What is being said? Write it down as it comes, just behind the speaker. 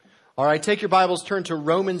All right, take your Bibles, turn to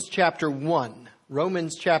Romans chapter 1.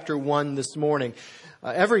 Romans chapter 1 this morning.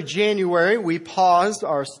 Every January we pause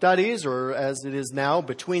our studies, or as it is now,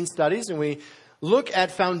 between studies, and we look at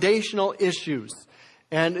foundational issues.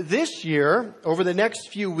 And this year, over the next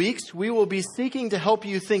few weeks, we will be seeking to help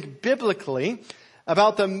you think biblically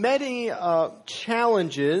about the many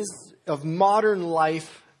challenges of modern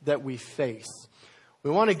life that we face. We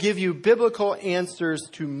want to give you biblical answers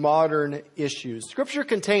to modern issues. Scripture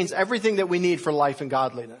contains everything that we need for life and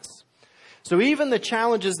godliness. So even the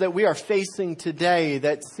challenges that we are facing today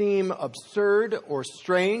that seem absurd or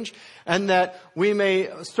strange, and that we may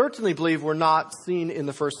certainly believe were not seen in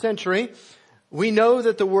the first century, we know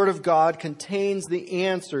that the Word of God contains the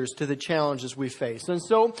answers to the challenges we face. And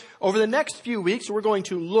so, over the next few weeks, we're going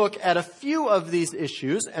to look at a few of these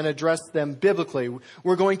issues and address them biblically.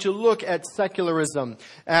 We're going to look at secularism,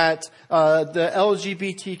 at the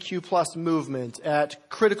LGBTQ plus movement, at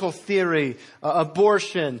critical theory,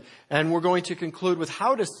 abortion, and we're going to conclude with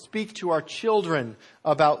how to speak to our children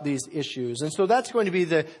about these issues. And so that's going to be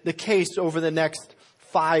the case over the next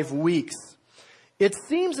 5 weeks. It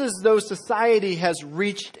seems as though society has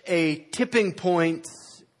reached a tipping point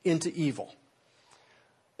into evil.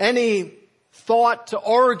 Any thought to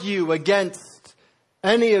argue against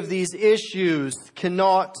any of these issues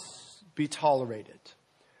cannot be tolerated.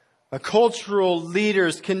 Cultural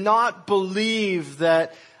leaders cannot believe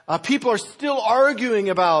that people are still arguing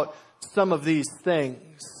about some of these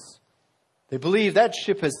things. They believe that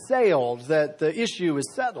ship has sailed, that the issue is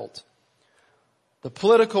settled. The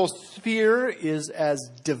political sphere is as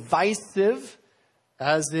divisive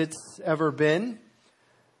as it's ever been.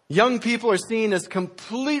 Young people are seen as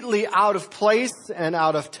completely out of place and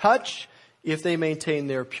out of touch if they maintain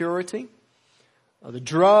their purity. The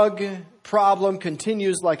drug problem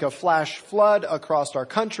continues like a flash flood across our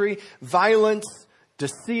country. Violence,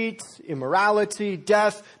 deceit, immorality,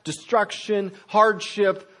 death, destruction,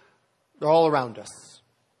 hardship, they're all around us.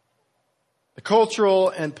 The cultural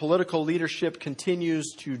and political leadership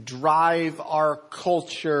continues to drive our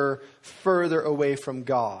culture further away from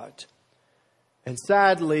God. And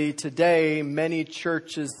sadly, today, many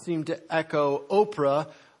churches seem to echo Oprah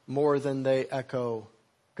more than they echo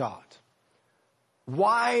God.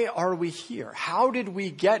 Why are we here? How did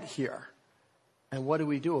we get here? And what do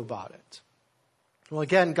we do about it? Well,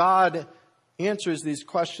 again, God answers these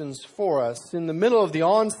questions for us. In the middle of the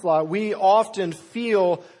onslaught, we often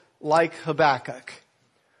feel like Habakkuk.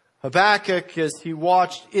 Habakkuk, as he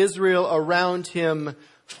watched Israel around him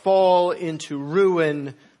fall into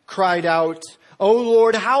ruin, cried out, "O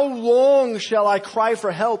Lord, how long shall I cry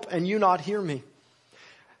for help and you not hear me?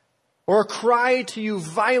 Or cry to you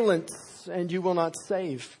violence and you will not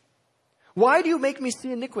save? Why do you make me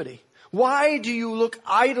see iniquity? Why do you look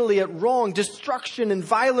idly at wrong? Destruction and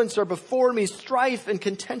violence are before me. Strife and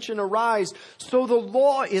contention arise. So the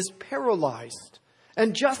law is paralyzed.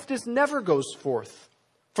 And justice never goes forth.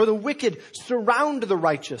 For the wicked surround the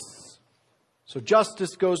righteous. So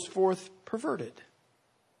justice goes forth perverted."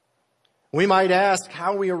 We might ask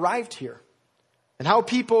how we arrived here and how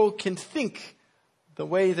people can think the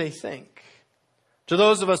way they think. To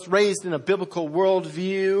those of us raised in a biblical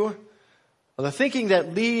worldview, the thinking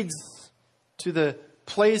that leads to the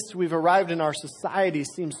place we've arrived in our society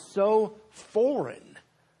seems so foreign.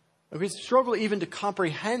 We struggle even to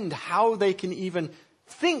comprehend how they can even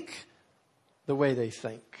think the way they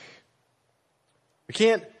think. We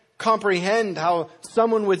can't comprehend how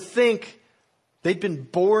someone would think they'd been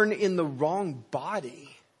born in the wrong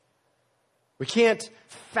body. We can't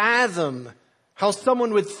fathom how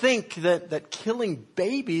someone would think that killing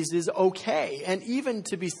babies is okay and even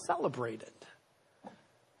to be celebrated.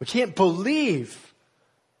 We can't believe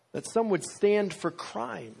that some would stand for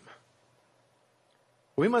crime.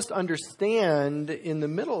 We must understand in the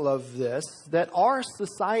middle of this that our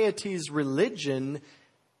society's religion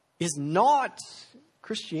is not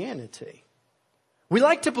Christianity. We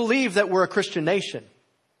like to believe that we're a Christian nation,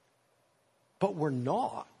 but we're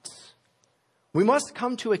not. We must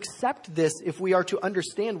come to accept this if we are to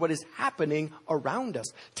understand what is happening around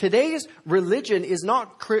us. Today's religion is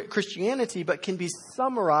not Christianity, but can be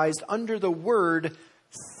summarized under the word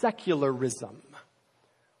secularism.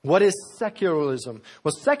 What is secularism?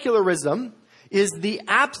 Well, secularism is the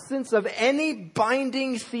absence of any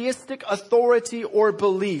binding theistic authority or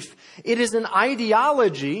belief. It is an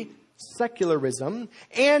ideology, secularism,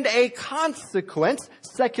 and a consequence,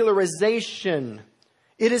 secularization.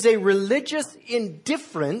 It is a religious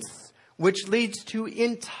indifference which leads to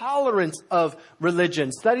intolerance of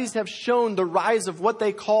religion. Studies have shown the rise of what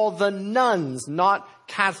they call the nones, not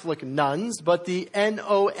Catholic nuns, but the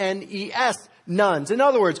N-O-N-E-S nones. In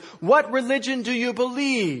other words, what religion do you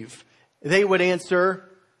believe? They would answer,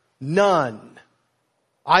 none.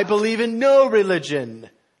 I believe in no religion.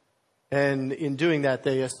 And in doing that,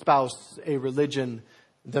 they espouse a religion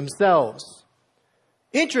themselves.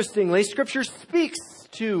 Interestingly, Scripture speaks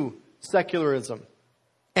to secularism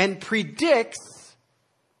and predicts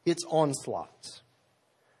its onslaught.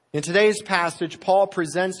 In today's passage, Paul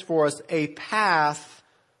presents for us a path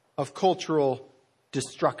of cultural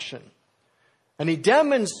destruction. And he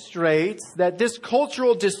demonstrates that this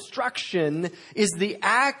cultural destruction is the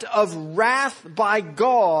act of wrath by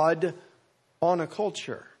God on a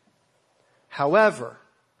culture. However,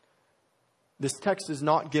 this text is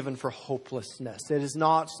not given for hopelessness. It is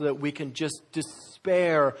not so that we can just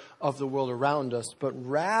despair of the world around us, but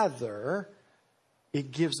rather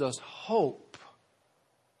it gives us hope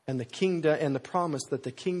and the kingdom and the promise that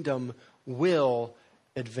the kingdom will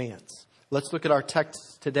advance. Let's look at our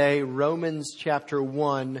text today, Romans chapter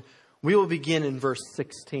 1. We will begin in verse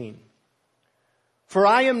 16. For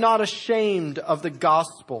I am not ashamed of the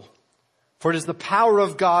gospel, for it is the power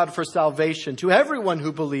of God for salvation to everyone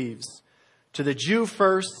who believes, to the Jew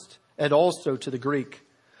first and also to the Greek.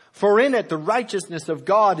 For in it the righteousness of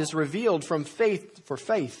God is revealed from faith for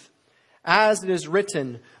faith. As it is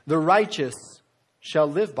written, the righteous shall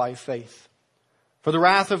live by faith. For the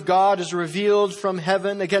wrath of God is revealed from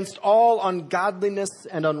heaven against all ungodliness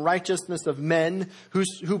and unrighteousness of men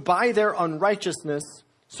who by their unrighteousness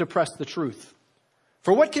suppress the truth.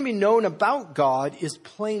 For what can be known about God is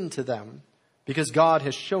plain to them, because God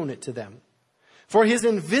has shown it to them. For his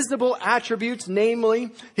invisible attributes,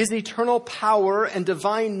 namely his eternal power and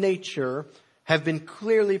divine nature, have been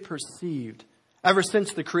clearly perceived ever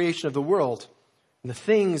since the creation of the world and the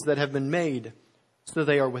things that have been made, so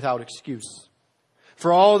they are without excuse.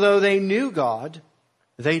 For although they knew God,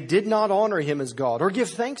 they did not honor him as God or give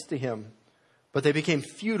thanks to him, but they became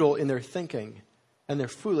futile in their thinking, and their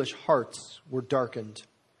foolish hearts were darkened.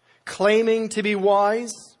 Claiming to be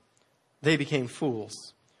wise, they became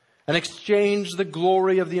fools, and exchanged the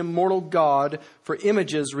glory of the immortal God for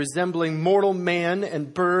images resembling mortal man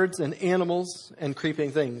and birds and animals and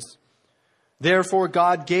creeping things. Therefore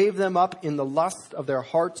God gave them up in the lust of their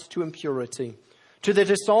hearts to impurity, to the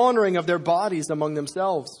dishonoring of their bodies among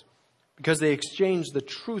themselves, because they exchanged the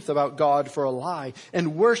truth about God for a lie,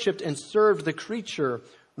 and worshipped and served the creature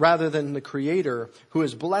rather than the Creator, who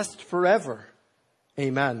is blessed forever.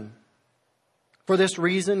 Amen. For this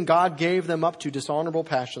reason, God gave them up to dishonorable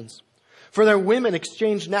passions. For their women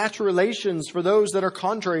exchanged natural relations for those that are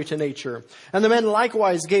contrary to nature. And the men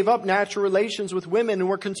likewise gave up natural relations with women and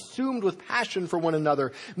were consumed with passion for one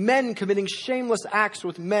another, men committing shameless acts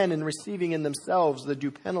with men and receiving in themselves the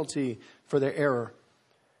due penalty for their error.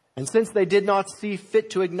 And since they did not see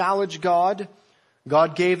fit to acknowledge God,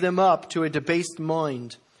 God gave them up to a debased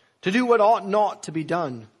mind, to do what ought not to be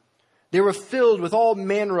done. They were filled with all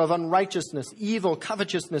manner of unrighteousness, evil,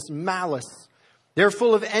 covetousness, malice. They are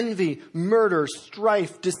full of envy, murder,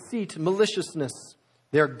 strife, deceit, maliciousness.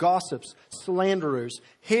 They are gossips, slanderers,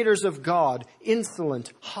 haters of God,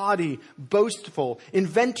 insolent, haughty, boastful,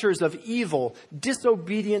 inventors of evil,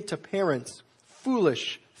 disobedient to parents,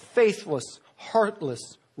 foolish, faithless,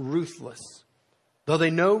 heartless, ruthless. Though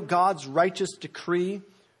they know God's righteous decree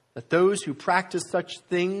that those who practice such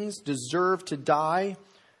things deserve to die,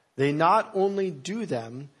 they not only do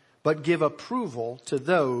them, but give approval to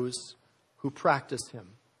those who practice him.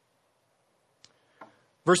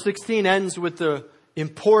 Verse 16 ends with the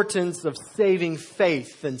importance of saving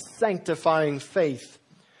faith and sanctifying faith.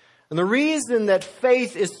 And the reason that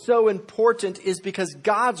faith is so important is because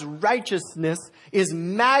God's righteousness is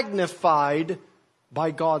magnified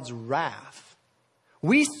by God's wrath.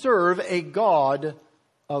 We serve a God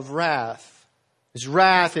of wrath. His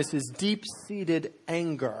wrath is his deep-seated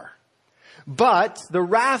anger. But the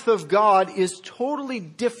wrath of God is totally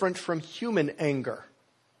different from human anger.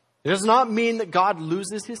 It does not mean that God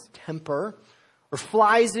loses his temper or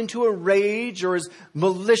flies into a rage or is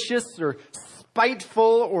malicious or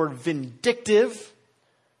spiteful or vindictive.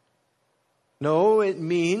 No, it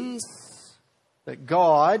means that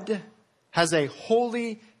God has a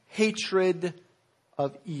holy hatred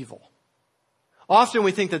of evil. Often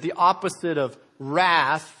we think that the opposite of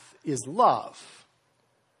wrath is love.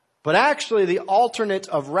 But actually, the alternate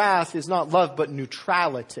of wrath is not love, but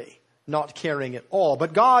neutrality, not caring at all.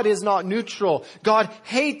 But God is not neutral. God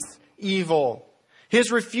hates evil.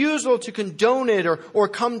 His refusal to condone it or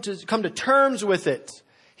come to terms with it,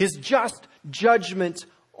 his just judgment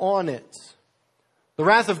on it. The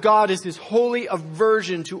wrath of God is his holy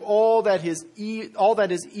aversion to all that is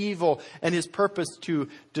evil and his purpose to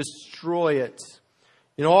destroy it.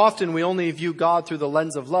 You know, often we only view God through the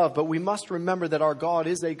lens of love, but we must remember that our God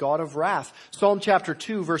is a God of wrath. Psalm chapter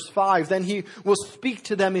 2, verse 5, then he will speak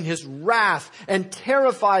to them in his wrath and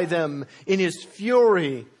terrify them in his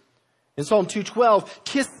fury. In Psalm 2:12,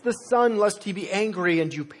 kiss the Son lest he be angry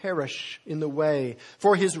and you perish in the way,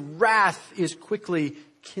 for his wrath is quickly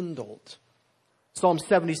kindled. Psalm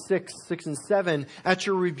 76, 6 and 7, at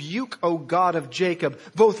your rebuke, O God of Jacob,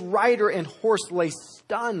 both rider and horse lay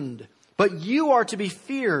stunned. But you are to be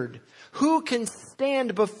feared. Who can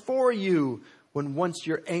stand before you when once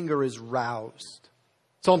your anger is roused?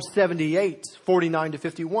 Psalm 78, 49 to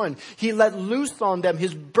 51. He let loose on them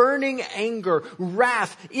his burning anger,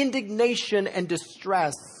 wrath, indignation, and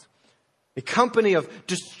distress. A company of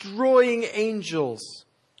destroying angels.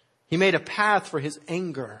 He made a path for his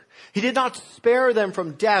anger. He did not spare them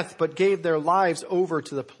from death, but gave their lives over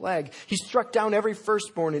to the plague. He struck down every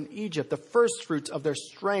firstborn in Egypt, the firstfruits of their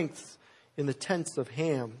strength in the tents of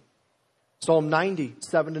Ham. Psalm 90,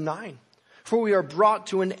 7 to 9. For we are brought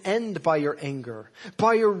to an end by your anger.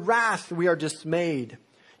 By your wrath we are dismayed.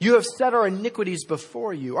 You have set our iniquities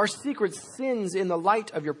before you, our secret sins in the light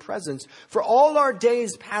of your presence. For all our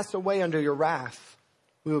days pass away under your wrath.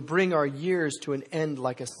 We will bring our years to an end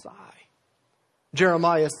like a sigh.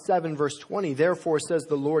 Jeremiah 7 verse 20, therefore says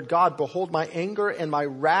the Lord God, behold, my anger and my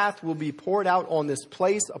wrath will be poured out on this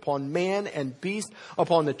place, upon man and beast,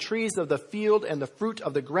 upon the trees of the field and the fruit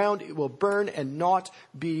of the ground. It will burn and not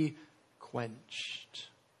be quenched.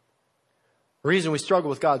 The reason we struggle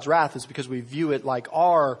with God's wrath is because we view it like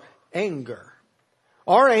our anger.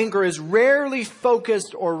 Our anger is rarely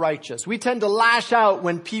focused or righteous. We tend to lash out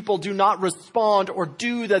when people do not respond or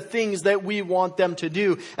do the things that we want them to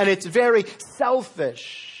do. And it's very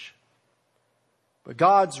selfish. But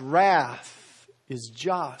God's wrath is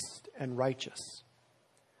just and righteous.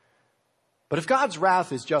 But if God's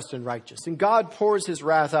wrath is just and righteous, and God pours his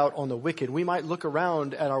wrath out on the wicked, we might look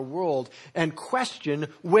around at our world and question,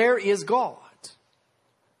 where is God?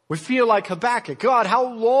 We feel like Habakkuk. God,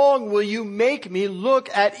 how long will you make me look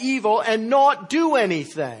at evil and not do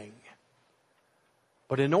anything?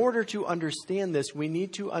 But in order to understand this, we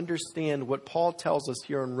need to understand what Paul tells us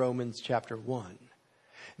here in Romans chapter 1.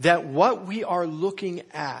 That what we are looking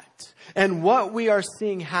at and what we are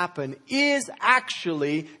seeing happen is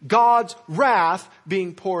actually God's wrath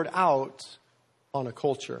being poured out on a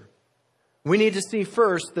culture. We need to see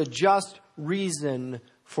first the just reason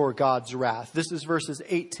for God's wrath. This is verses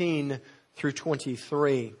 18 through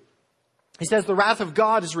 23. He says, the wrath of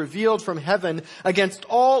God is revealed from heaven against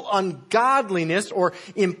all ungodliness or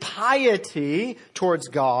impiety towards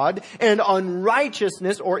God, and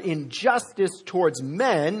unrighteousness or injustice towards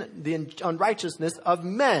men, the unrighteousness of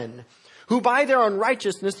men, who by their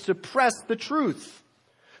unrighteousness suppress the truth.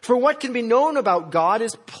 For what can be known about God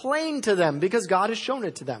is plain to them, because God has shown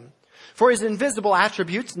it to them. For his invisible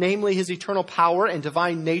attributes, namely his eternal power and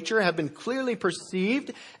divine nature, have been clearly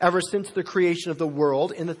perceived ever since the creation of the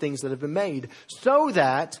world in the things that have been made, so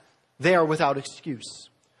that they are without excuse.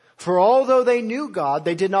 For although they knew God,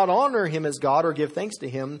 they did not honor him as God or give thanks to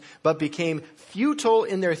him, but became futile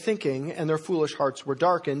in their thinking, and their foolish hearts were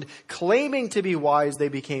darkened. Claiming to be wise, they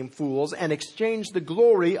became fools, and exchanged the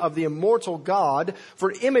glory of the immortal God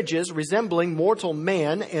for images resembling mortal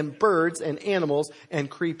man and birds and animals and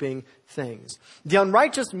creeping things. The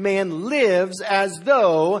unrighteous man lives as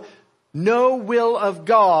though no will of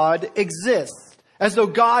God exists, as though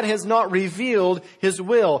God has not revealed his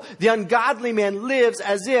will. The ungodly man lives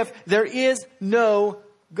as if there is no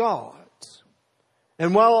God.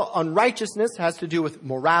 And while unrighteousness has to do with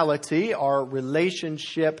morality, our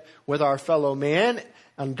relationship with our fellow man,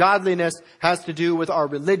 ungodliness has to do with our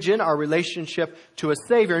religion, our relationship to a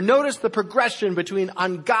Savior. Notice the progression between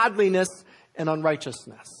ungodliness and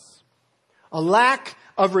unrighteousness. A lack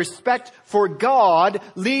of respect for God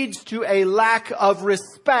leads to a lack of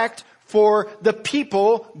respect for the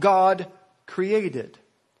people God created.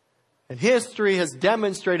 And history has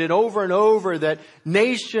demonstrated over and over that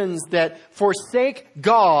nations that forsake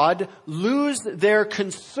God lose their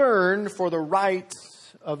concern for the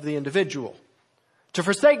rights of the individual. To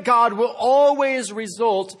forsake God will always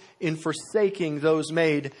result in forsaking those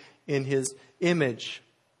made in his image.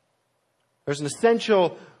 There's an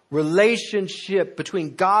essential relationship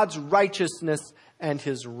between God's righteousness and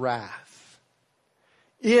his wrath.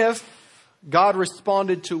 If God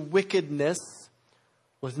responded to wickedness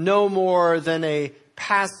with no more than a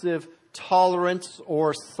passive tolerance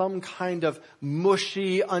or some kind of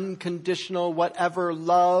mushy, unconditional, whatever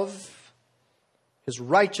love, his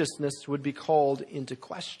righteousness would be called into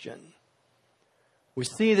question. We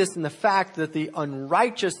see this in the fact that the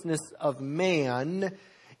unrighteousness of man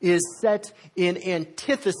is set in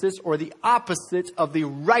antithesis or the opposite of the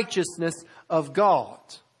righteousness of God.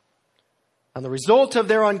 And the result of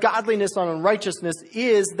their ungodliness and unrighteousness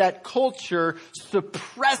is that culture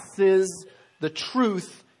suppresses the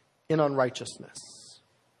truth in unrighteousness.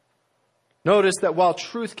 Notice that while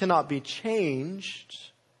truth cannot be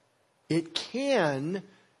changed, it can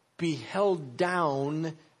be held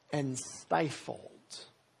down and stifled.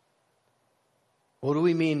 What do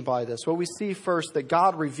we mean by this? Well, we see first that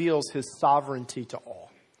God reveals his sovereignty to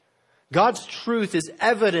all. God's truth is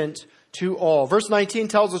evident to all. Verse 19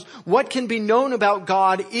 tells us what can be known about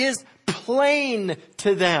God is plain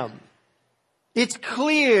to them. It's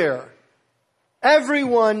clear.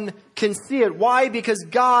 Everyone can see it. Why? Because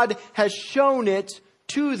God has shown it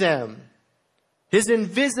to them. His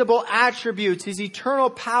invisible attributes, his eternal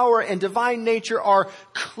power and divine nature are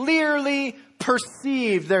clearly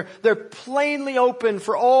perceived. They're plainly open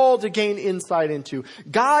for all to gain insight into.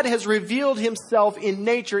 God has revealed himself in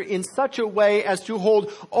nature in such a way as to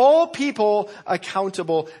hold all people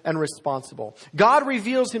accountable and responsible. God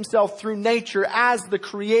reveals himself through nature as the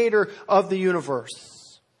creator of the universe.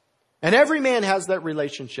 And every man has that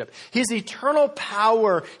relationship. His eternal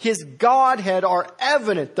power, his Godhead are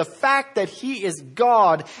evident. The fact that he is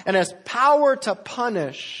God and has power to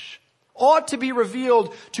punish ought to be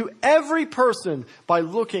revealed to every person by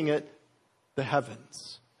looking at the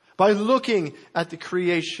heavens, by looking at the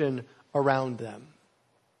creation around them.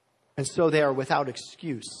 And so they are without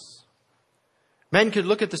excuse. Men could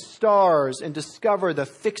look at the stars and discover the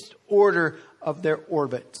fixed order of their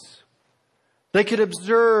orbits. They could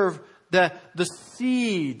observe the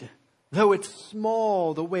seed, though it's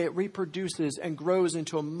small, the way it reproduces and grows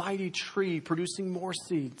into a mighty tree, producing more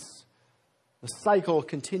seeds. The cycle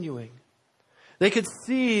continuing. They could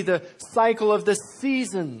see the cycle of the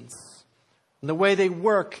seasons and the way they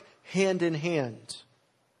work hand in hand.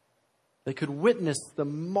 They could witness the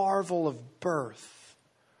marvel of birth,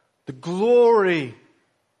 the glory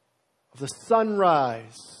of the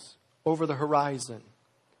sunrise over the horizon,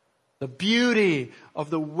 the beauty of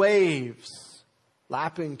the waves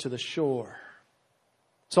lapping to the shore.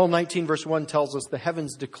 Psalm 19 verse 1 tells us the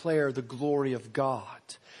heavens declare the glory of God,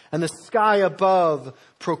 and the sky above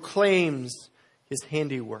proclaims his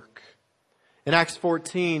handiwork. In Acts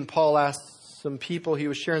 14, Paul asked some people he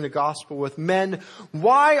was sharing the gospel with, "Men,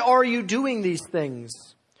 why are you doing these things?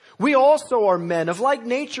 We also are men of like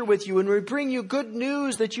nature with you, and we bring you good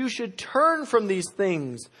news that you should turn from these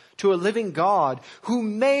things to a living God who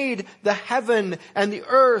made the heaven and the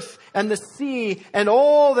earth and the sea and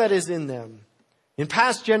all that is in them. In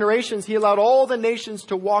past generations, he allowed all the nations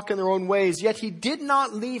to walk in their own ways, yet he did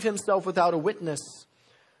not leave himself without a witness.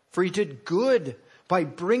 For he did good by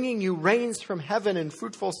bringing you rains from heaven and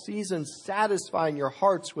fruitful seasons, satisfying your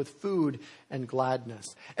hearts with food and gladness."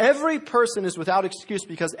 Every person is without excuse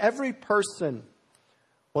because every person,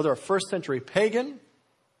 whether a first century pagan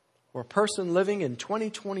or a person living in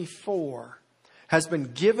 2024, has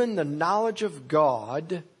been given the knowledge of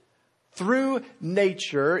God through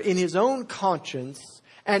nature in his own conscience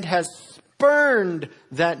and has spurned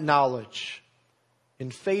that knowledge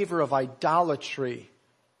in favor of idolatry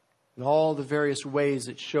in all the various ways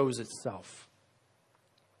it shows itself.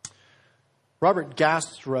 Robert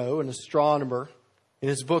Gastrow, an astronomer, in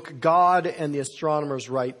his book God and the Astronomers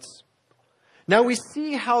writes, "Now we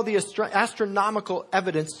see how the astronomical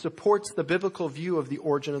evidence supports the biblical view of the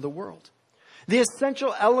origin of the world. The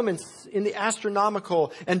essential elements in the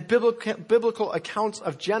astronomical and biblical accounts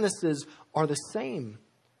of Genesis are the same.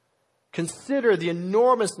 Consider the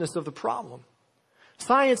enormousness of the problem.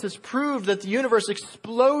 Science has proved that the universe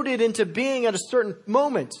exploded into being at a certain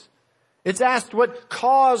moment. It's asked what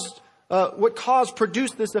cause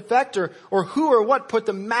produced this effect, or who or what put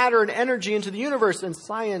the matter and energy into the universe, and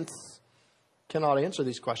science cannot answer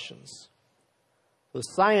these questions. The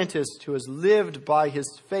scientist who has lived by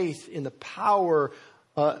his faith in the power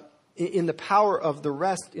of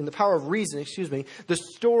reason, the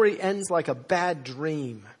story ends like a bad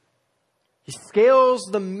dream. He scales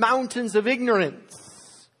the mountains of ignorance.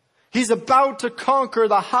 He's about to conquer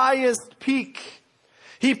the highest peak.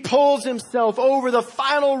 He pulls himself over the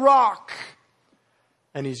final rock.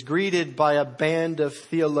 And he's greeted by a band of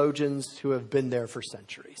theologians who have been there for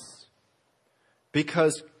centuries.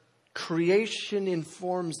 Because creation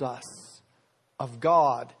informs us of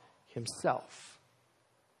God himself.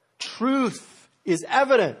 Truth is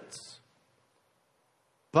evident.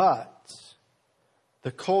 But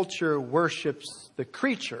the culture worships the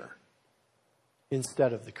creature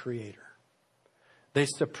instead of the Creator. They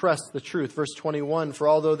suppress the truth. Verse 21, "For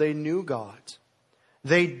although they knew God,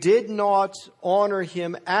 they did not honor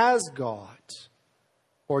him as God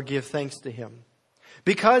or give thanks to him.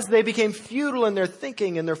 Because they became futile in their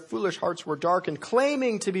thinking and their foolish hearts were darkened,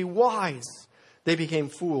 claiming to be wise, they became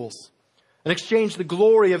fools and exchanged the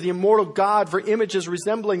glory of the immortal God for images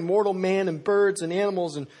resembling mortal man and birds and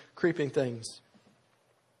animals and creeping things.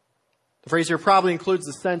 The phrase here probably includes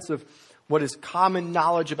the sense of what is common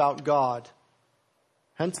knowledge about God.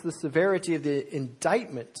 Hence the severity of the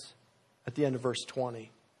indictment at the end of verse 20.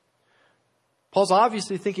 Paul's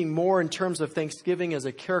obviously thinking more in terms of thanksgiving as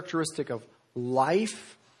a characteristic of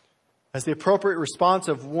life, as the appropriate response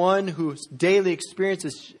of one whose daily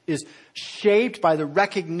experience is shaped by the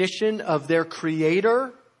recognition of their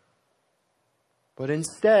Creator. But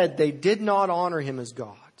instead, they did not honor him as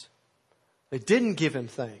God. They didn't give him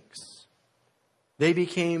thanks. They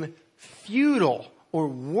became futile or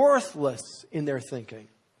worthless in their thinking.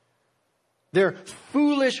 Their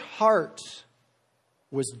foolish heart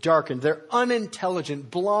was darkened. Their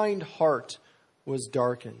unintelligent, blind heart was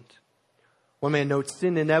darkened. One man notes,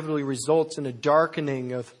 sin inevitably results in a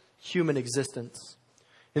darkening of human existence.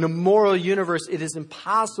 In a moral universe, it is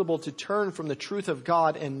impossible to turn from the truth of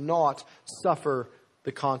God and not suffer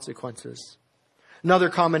the consequences. Another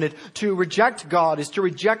commented, to reject God is to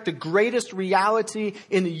reject the greatest reality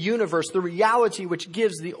in the universe, the reality which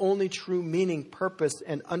gives the only true meaning, purpose,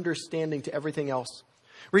 and understanding to everything else.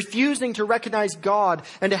 Refusing to recognize God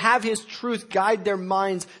and to have his truth guide their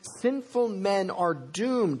minds, sinful men are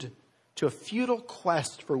doomed to a futile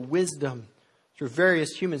quest for wisdom through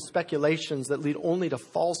various human speculations that lead only to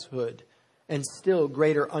falsehood and still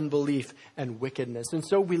greater unbelief and wickedness. And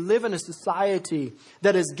so we live in a society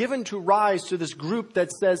that has given to rise to this group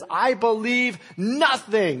that says, I believe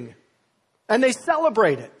nothing. And they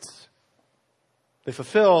celebrate it. They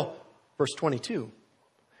fulfill verse 22.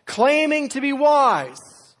 Claiming to be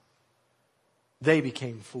wise, they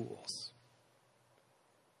became fools.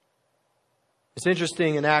 It's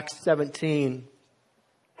interesting in Acts 17,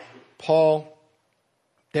 Paul,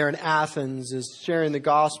 there in Athens, is sharing the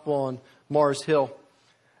gospel on Mars Hill.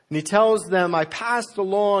 And he tells them, I passed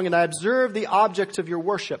along and I observed the objects of your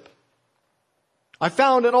worship. I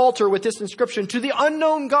found an altar with this inscription, to the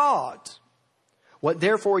unknown God. What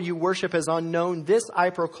therefore you worship as unknown, this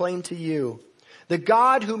I proclaim to you. The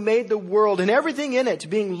God who made the world and everything in it,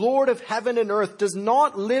 being Lord of heaven and earth, does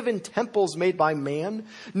not live in temples made by man,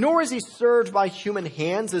 nor is he served by human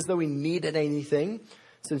hands as though he needed anything,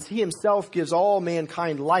 since he himself gives all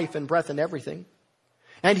mankind life and breath and everything.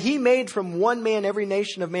 And he made from one man every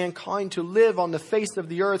nation of mankind to live on the face of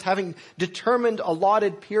the earth, having determined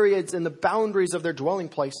allotted periods and the boundaries of their dwelling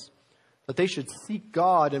place, that they should seek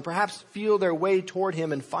God and perhaps feel their way toward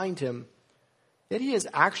him and find him. Yet he is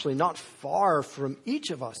actually not far from each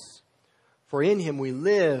of us. For in him we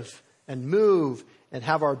live and move and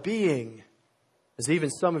have our being. As even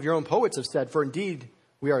some of your own poets have said, for indeed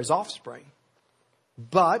we are his offspring.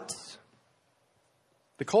 But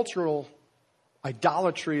the cultural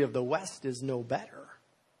idolatry of the West is no better.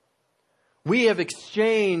 We have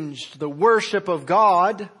exchanged the worship of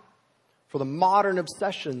God for the modern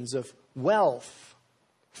obsessions of wealth,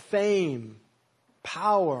 fame,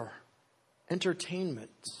 power,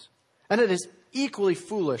 entertainment. And it is equally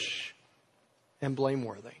foolish and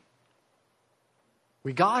blameworthy.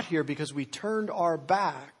 We got here because we turned our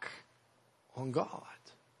back on God.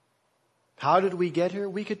 How did we get here?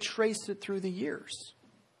 We could trace it through the years.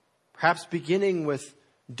 Perhaps beginning with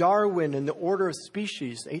Darwin and the Order of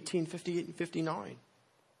Species, 1858 and 59.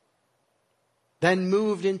 Then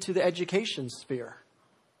moved into the education sphere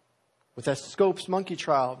with that Scopes monkey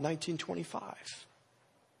trial of 1925.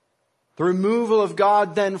 The removal of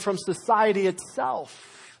God then from society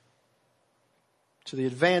itself to the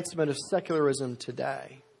advancement of secularism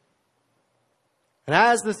today. And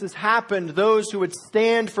as this has happened, those who would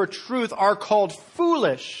stand for truth are called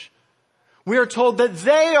foolish. We are told that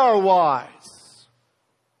they are wise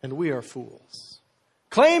and we are fools.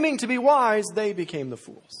 Claiming to be wise, they became the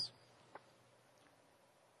fools.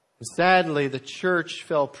 And sadly, the church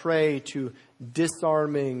fell prey to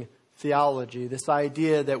disarming theology, this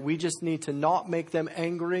idea that we just need to not make them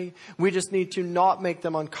angry. We just need to not make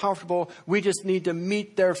them uncomfortable. We just need to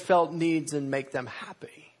meet their felt needs and make them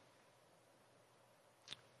happy.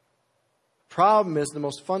 Problem is, the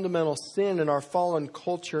most fundamental sin in our fallen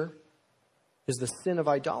culture is the sin of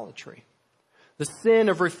idolatry. The sin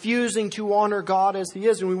of refusing to honor God as he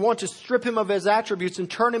is. And we want to strip him of his attributes and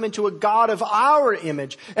turn him into a God of our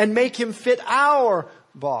image and make him fit our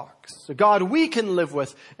box. A God we can live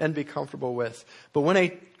with and be comfortable with. But when a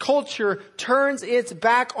culture turns its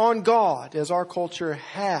back on God, as our culture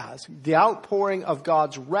has, the outpouring of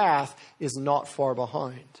God's wrath is not far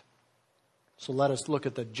behind. So let us look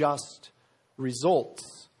at the just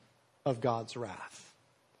results of God's wrath.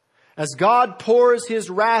 As God pours his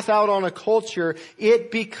wrath out on a culture, it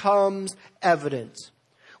becomes evident.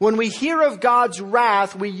 When we hear of God's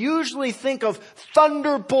wrath, we usually think of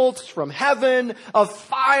thunderbolts from heaven, of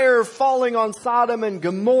fire falling on Sodom and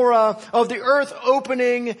Gomorrah, of the earth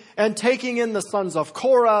opening and taking in the sons of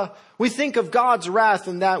Korah. We think of God's wrath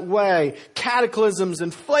in that way, cataclysms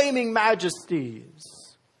and flaming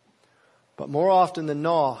majesties. But more often than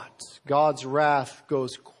not, God's wrath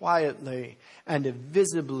goes quietly and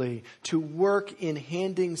visibly to work in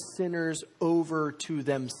handing sinners over to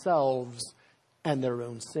themselves and their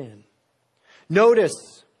own sin.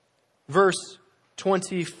 Notice verse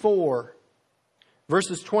 24.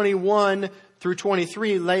 Verses 21 through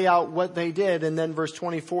 23 lay out what they did. And then verse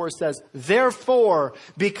 24 says, therefore,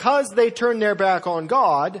 because they turned their back on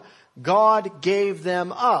God, God gave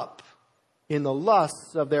them up in the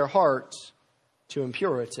lusts of their hearts to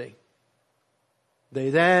impurity. They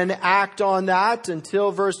then act on that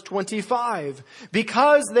until verse 25.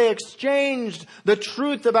 Because they exchanged the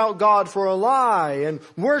truth about God for a lie and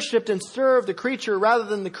worshipped and served the creature rather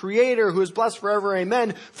than the Creator who is blessed forever.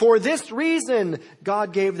 Amen. For this reason,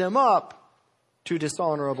 God gave them up to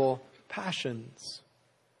dishonorable passions.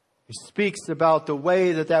 He speaks about the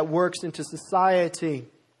way that works into society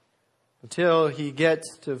until he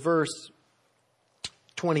gets to verse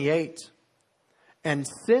 28. And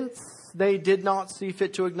since they did not see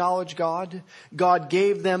fit to acknowledge God, God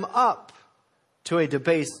gave them up to a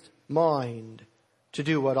debased mind to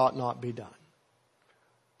do what ought not be done.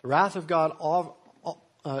 The wrath of God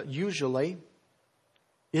usually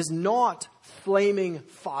is not flaming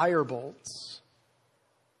firebolts,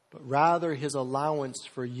 but rather his allowance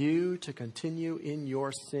for you to continue in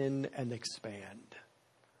your sin and expand.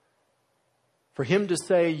 For him to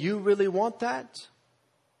say, you really want that?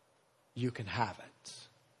 You can have it.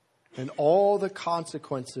 And all the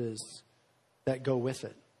consequences that go with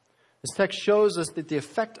it. This text shows us that the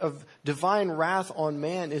effect of divine wrath on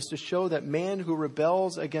man is to show that man who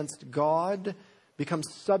rebels against God becomes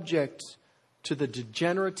subject to the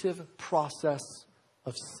degenerative process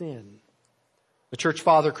of sin. The church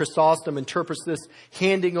father Chrysostom interprets this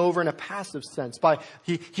handing over in a passive sense.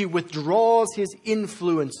 He withdraws his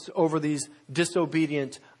influence over these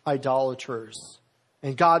disobedient idolaters.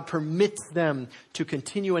 And God permits them to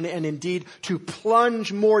continue and indeed to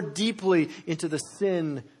plunge more deeply into the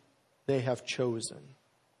sin they have chosen.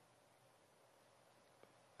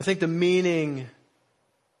 I think the meaning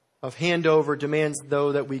of handover demands,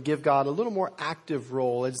 though, that we give God a little more active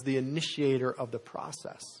role as the initiator of the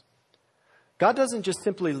process. God doesn't just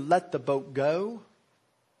simply let the boat go.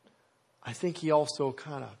 I think he also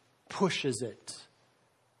kind of pushes it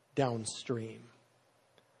downstream.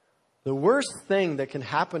 The worst thing that can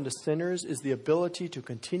happen to sinners is the ability to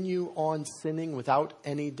continue on sinning without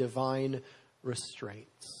any divine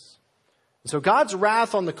restraints. So God's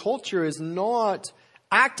wrath on the culture is not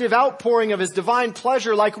active outpouring of his divine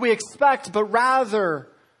pleasure like we expect, but rather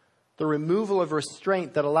the removal of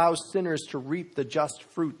restraint that allows sinners to reap the just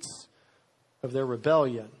fruits of their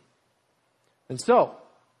rebellion. And so,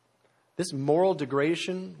 this moral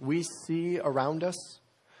degradation we see around us,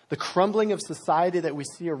 the crumbling of society that we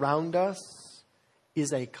see around us,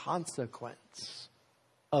 is a consequence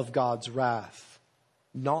of God's wrath,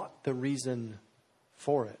 not the reason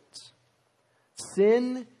for it.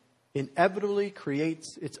 Sin inevitably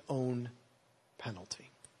creates its own penalty.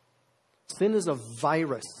 Sin is a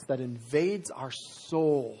virus that invades our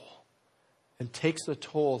soul and takes a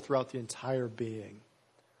toll throughout the entire being.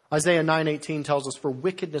 Isaiah 9:18 tells us, for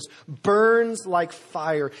wickedness burns like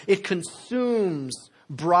fire. It consumes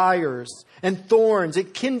briars and thorns.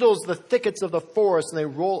 It kindles the thickets of the forest, and they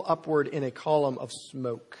roll upward in a column of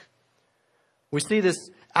smoke. We see this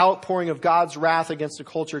outpouring of God's wrath against the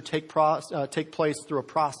culture take place through a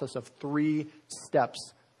process of 3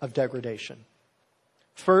 steps of degradation.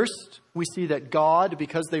 First, we see that God,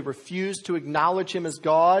 because they refused to acknowledge him as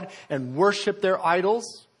God and worship their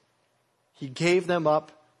idols, he gave them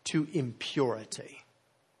up to impurity.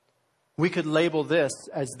 We could label this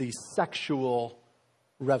as the sexual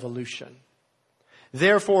revolution.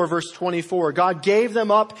 Therefore, verse 24, God gave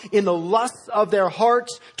them up in the lusts of their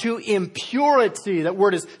hearts to impurity. That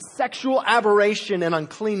word is sexual aberration and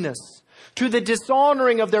uncleanness. To the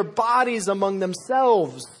dishonoring of their bodies among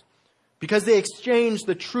themselves, because they exchanged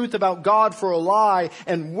the truth about God for a lie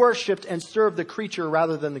and worshipped and served the creature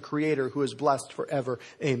rather than the Creator who is blessed forever.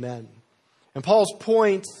 Amen. And Paul's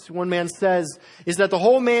point, one man says, is that the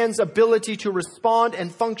whole man's ability to respond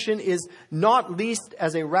and function is not least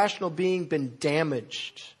as a rational being been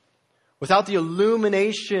damaged. Without the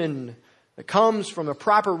illumination that comes from a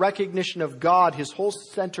proper recognition of God, his whole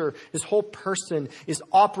center, his whole person is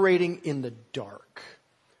operating in the dark.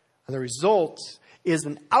 And the result is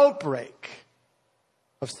an outbreak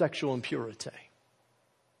of sexual impurity.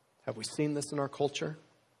 Have we seen this in our culture?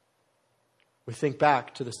 We think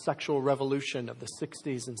back to the sexual revolution of the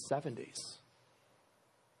 60s and 70s.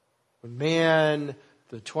 When man,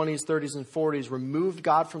 the 20s, 30s, and 40s removed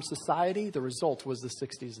God from society, the result was the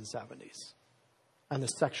 60s and 70s and the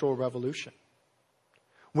sexual revolution,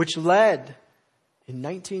 which led in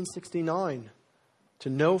 1969 to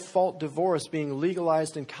no-fault divorce being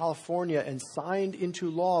legalized in California and signed into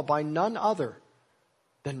law by none other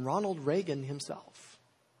than Ronald Reagan himself.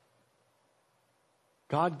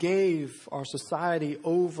 God gave our society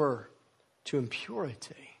over to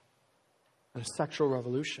impurity and a sexual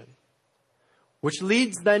revolution, which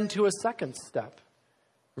leads then to a second step.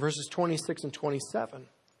 Verses 26 and 27.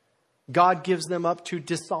 God gives them up to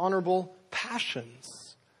dishonorable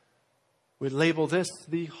passions. We label this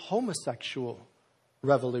the homosexual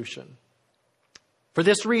revolution. For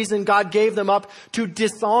this reason, God gave them up to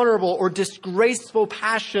dishonorable or disgraceful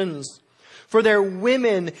passions. For their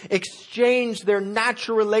women exchanged their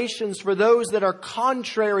natural relations for those that are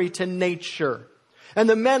contrary to nature. And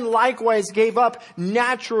the men likewise gave up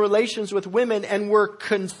natural relations with women and were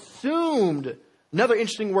consumed. Another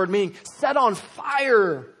interesting word meaning set on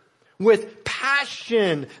fire with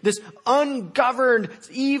passion. This ungoverned,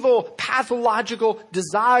 evil, pathological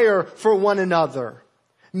desire for one another.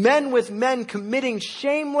 Men with men committing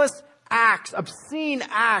shameless acts, obscene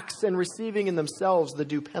acts, and receiving in themselves the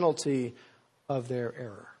due penalty of their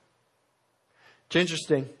error. It's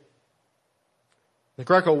interesting. In the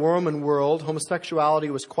Greco-Roman world, homosexuality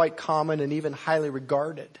was quite common and even highly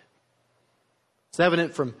regarded. It's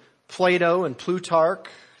evident from Plato and Plutarch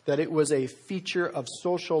that it was a feature of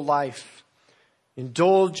social life,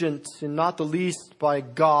 indulgent in not the least by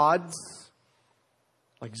gods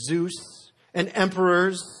like Zeus and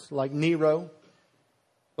emperors like Nero.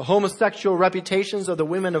 The homosexual reputations of the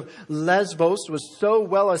women of Lesbos was so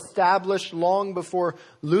well established long before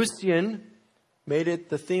Lucian made it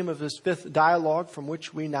the theme of his fifth dialogue, from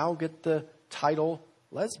which we now get the title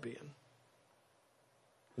lesbian.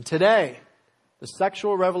 And today, the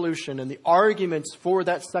sexual revolution and the arguments for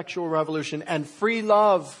that sexual revolution and free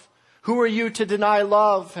love, who are you to deny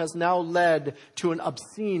love, has now led to an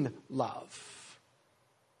obscene love.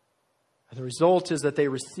 And the result is that they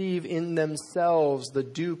receive in themselves the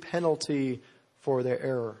due penalty for their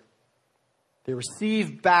error. They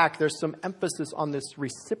receive back, there's some emphasis on this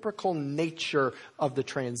reciprocal nature of the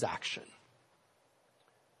transaction.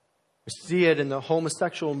 We see it in the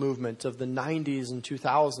homosexual movement of the 90s and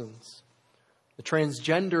 2000s. The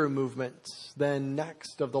transgender movement, then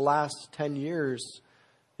next, of the last 10 years.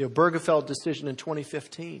 The Obergefell decision in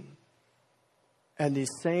 2015. And these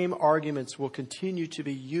same arguments will continue to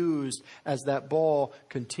be used as that ball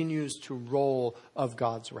continues to roll of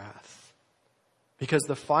God's wrath. Because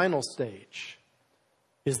the final stage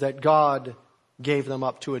is that God gave them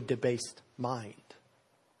up to a debased mind.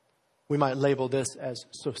 We might label this as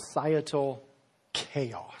societal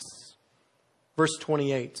chaos. Verse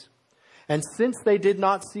 28. And since they did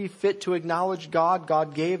not see fit to acknowledge God,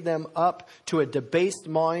 God gave them up to a debased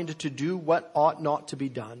mind to do what ought not to be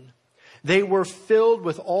done. They were filled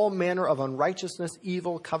with all manner of unrighteousness,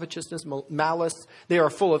 evil, covetousness, malice. They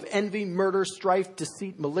are full of envy, murder, strife,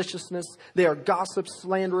 deceit, maliciousness. They are gossips,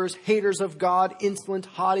 slanderers, haters of God, insolent,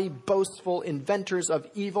 haughty, boastful, inventors of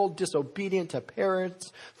evil, disobedient to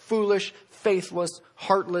parents, foolish, faithless,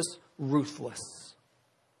 heartless, ruthless.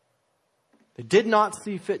 They did not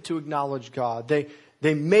see fit to acknowledge God.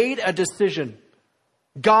 They made a decision.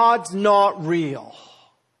 God's not real.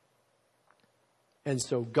 And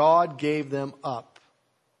so God gave them up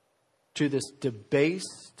to this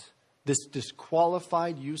debased, this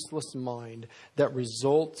disqualified, useless mind that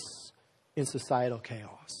results in societal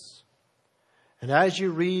chaos. And as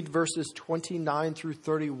you read verses 29 through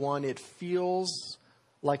 31, it feels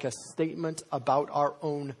like a statement about our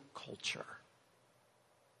own culture.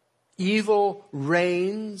 Evil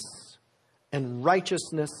reigns and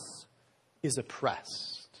righteousness is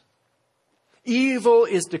oppressed. Evil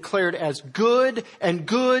is declared as good, and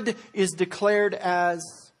good is declared as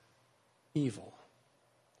evil.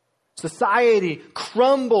 Society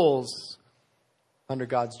crumbles under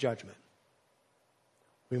God's judgment.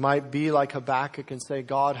 We might be like Habakkuk and say,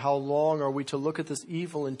 God, how long are we to look at this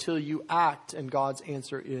evil until you act? And God's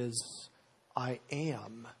answer is, I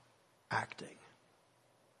am acting.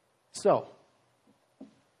 So,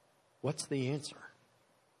 what's the answer?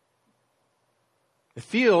 It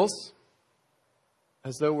feels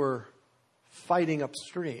as though we're fighting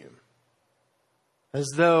upstream. as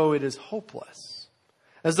though it is hopeless,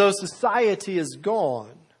 as though society is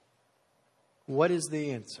gone. What is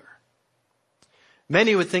the answer?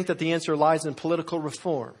 Many would think that the answer lies in political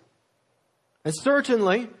reform. And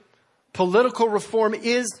certainly, political reform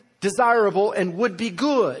is desirable and would be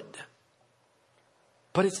good.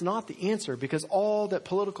 But it's not the answer, because all that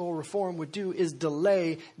political reform would do is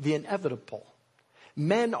delay the inevitable.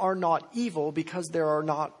 Men are not evil because there are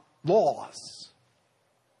not laws.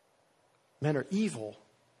 Men are evil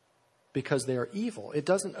because they are evil. It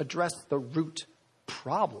doesn't address the root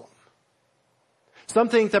problem. Some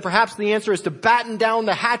think that perhaps the answer is to batten down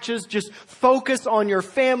the hatches, just focus on your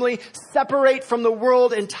family, separate from the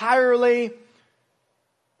world entirely.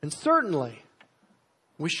 And certainly,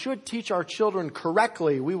 we should teach our children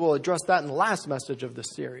correctly. We will address that in the last message of this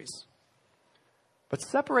series. But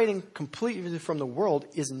separating completely from the world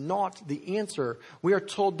is not the answer. We are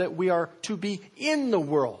told that we are to be in the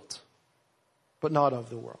world, but not of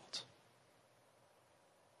the world.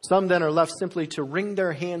 Some then are left simply to wring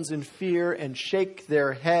their hands in fear and shake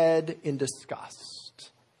their head in disgust.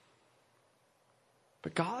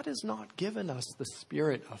 But God has not given us the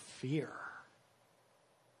spirit of fear.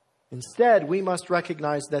 Instead, we must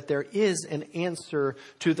recognize that there is an answer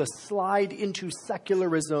to the slide into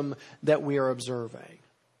secularism that we are observing.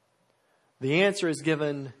 The answer is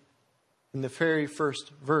given in the very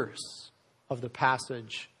first verse of the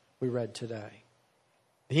passage we read today.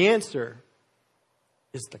 The answer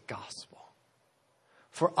is the gospel.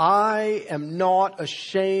 For I am not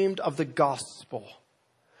ashamed of the gospel,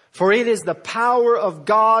 for it is the power of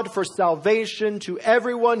God for salvation to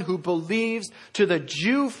everyone who believes, to the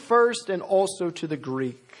Jew first and also to the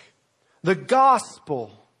Greek. The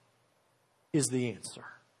gospel is the answer.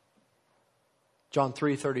 John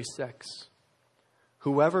 3:36.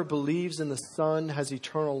 Whoever believes in the Son has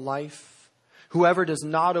eternal life. Whoever does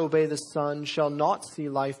not obey the Son shall not see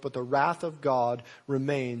life, but the wrath of God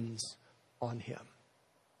remains on him.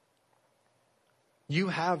 You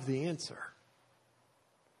have the answer.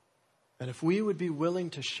 And if we would be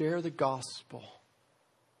willing to share the gospel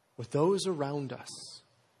with those around us,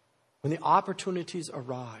 when the opportunities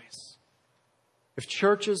arise, if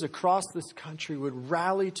churches across this country would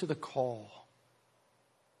rally to the call,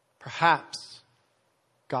 perhaps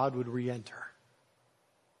God would re-enter.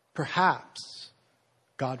 Perhaps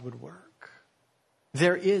God would work.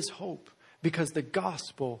 There is hope because the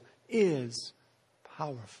gospel is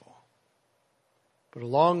powerful. But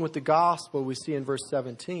along with the gospel, we see in verse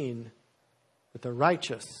 17 that the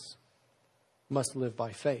righteous must live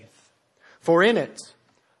by faith. For in it,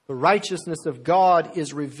 the righteousness of God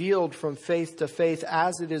is revealed from faith to faith,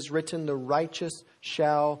 as it is written, the righteous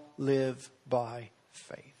shall live by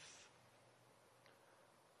faith.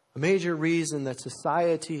 A major reason that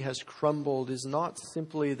society has crumbled is not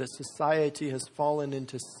simply that society has fallen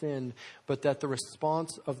into sin, but that the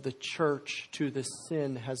response of the church to this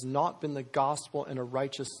sin has not been the gospel and a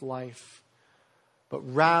righteous life, but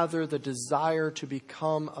rather the desire to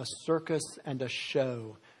become a circus and a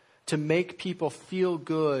show, to make people feel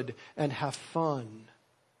good and have fun.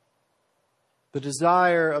 The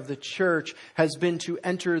desire of the church has been to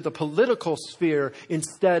enter the political sphere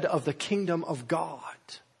instead of the kingdom of God.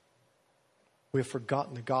 We have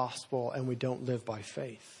forgotten the gospel and we don't live by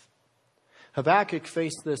faith. Habakkuk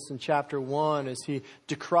faced this in chapter 1 as he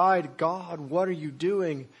decried God. What are you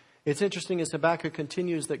doing? It's interesting as Habakkuk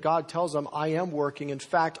continues that God tells him, I am working. In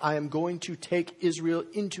fact, I am going to take Israel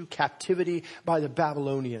into captivity by the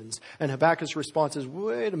Babylonians. And Habakkuk's response is,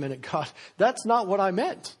 wait a minute, God, that's not what I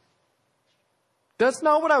meant. That's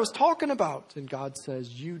not what I was talking about. And God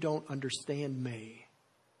says, you don't understand me.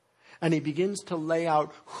 And he begins to lay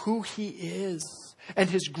out who he is and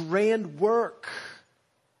his grand work.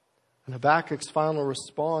 And Habakkuk's final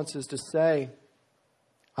response is to say,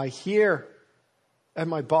 I hear and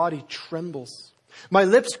my body trembles. My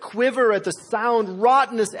lips quiver at the sound.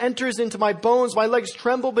 Rottenness enters into my bones. My legs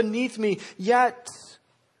tremble beneath me. Yet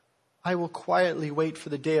I will quietly wait for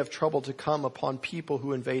the day of trouble to come upon people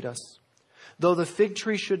who invade us. Though the fig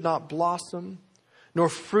tree should not blossom, nor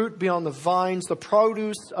fruit be on the vines, the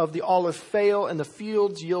produce of the olive fail, and the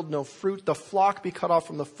fields yield no fruit, the flock be cut off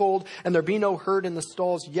from the fold, and there be no herd in the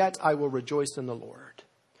stalls, yet I will rejoice in the Lord.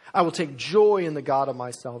 I will take joy in the God of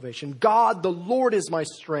my salvation. God, the Lord, is my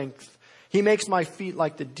strength. He makes my feet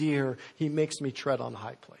like the deer. He makes me tread on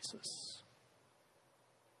high places.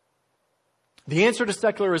 The answer to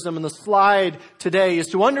secularism in the slide today is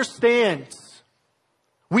to understand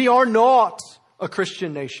we are not a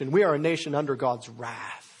Christian nation. We are a nation under God's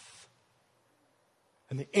wrath.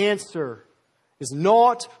 And the answer is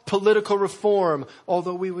not political reform,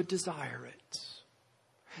 although we would desire it.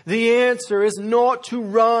 The answer is not to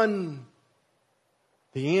run.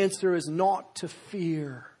 The answer is not to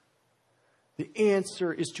fear. The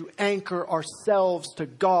answer is to anchor ourselves to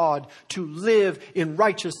God, to live in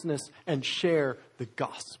righteousness and share the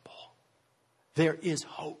gospel. There is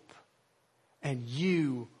hope, and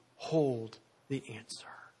you hold the answer.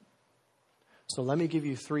 So let me give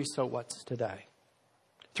you 3 so whats today.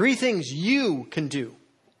 3 things you can do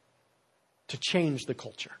to change the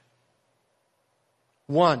culture.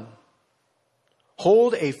 1,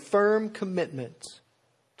 hold a firm commitment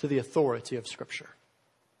to the authority of Scripture.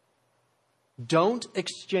 Don't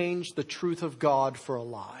exchange the truth of God for a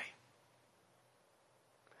lie.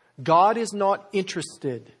 God is not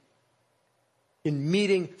interested in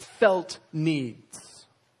meeting felt needs.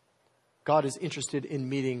 God is interested in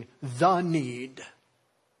meeting the need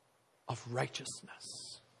of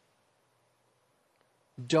righteousness.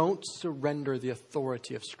 Don't surrender the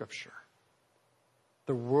authority of Scripture.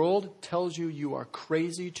 The world tells you you are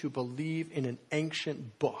crazy to believe in an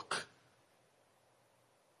ancient book.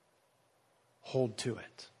 Hold to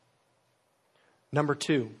it. Number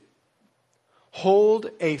 2, hold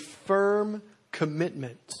a firm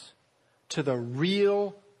commitment to the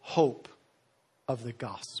real hope of the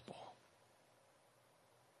gospel.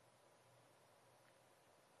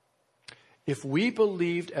 If we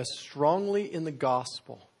believed as strongly in the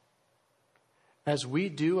gospel as we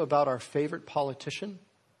do about our favorite politician,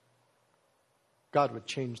 God would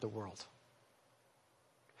change the world.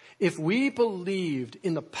 If we believed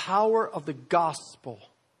in the power of the gospel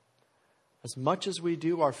as much as we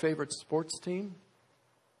do our favorite sports team,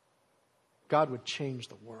 God would change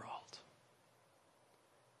the world.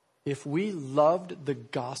 If we loved the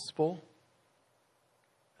gospel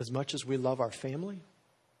as much as we love our family,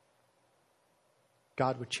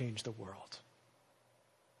 God would change the world.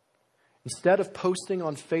 Instead of posting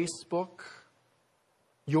on Facebook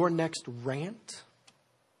your next rant,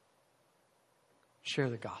 share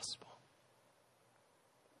the gospel.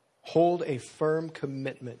 Hold a firm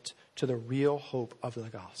commitment to the real hope of the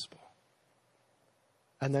gospel.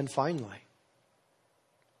 And then finally,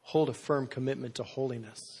 hold a firm commitment to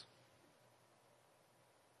holiness.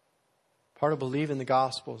 Part of believing the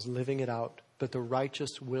gospel is living it out, but the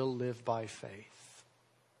righteous will live by faith.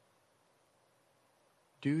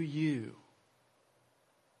 Do you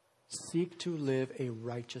seek to live a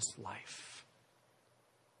righteous life?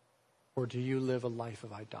 Or do you live a life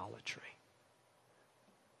of idolatry?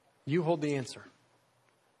 You hold the answer.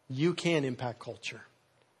 You can impact culture,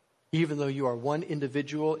 even though you are one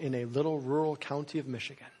individual in a little rural county of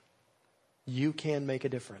Michigan. You can make a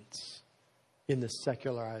difference in this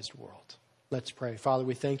secularized world. Let's pray. Father,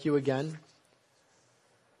 we thank you again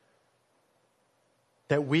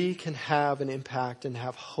that we can have an impact and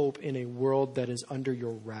have hope in a world that is under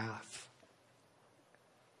your wrath.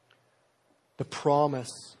 The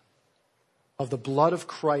promise of the blood of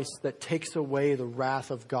Christ that takes away the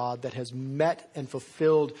wrath of God, that has met and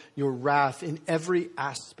fulfilled your wrath in every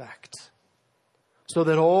aspect, so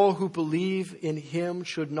that all who believe in him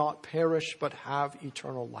should not perish but have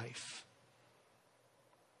eternal life.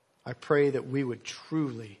 I pray that we would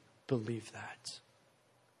truly believe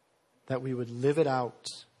that we would live it out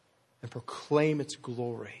and proclaim its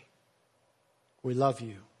glory. We love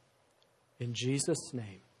you. In Jesus'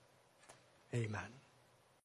 name, amen.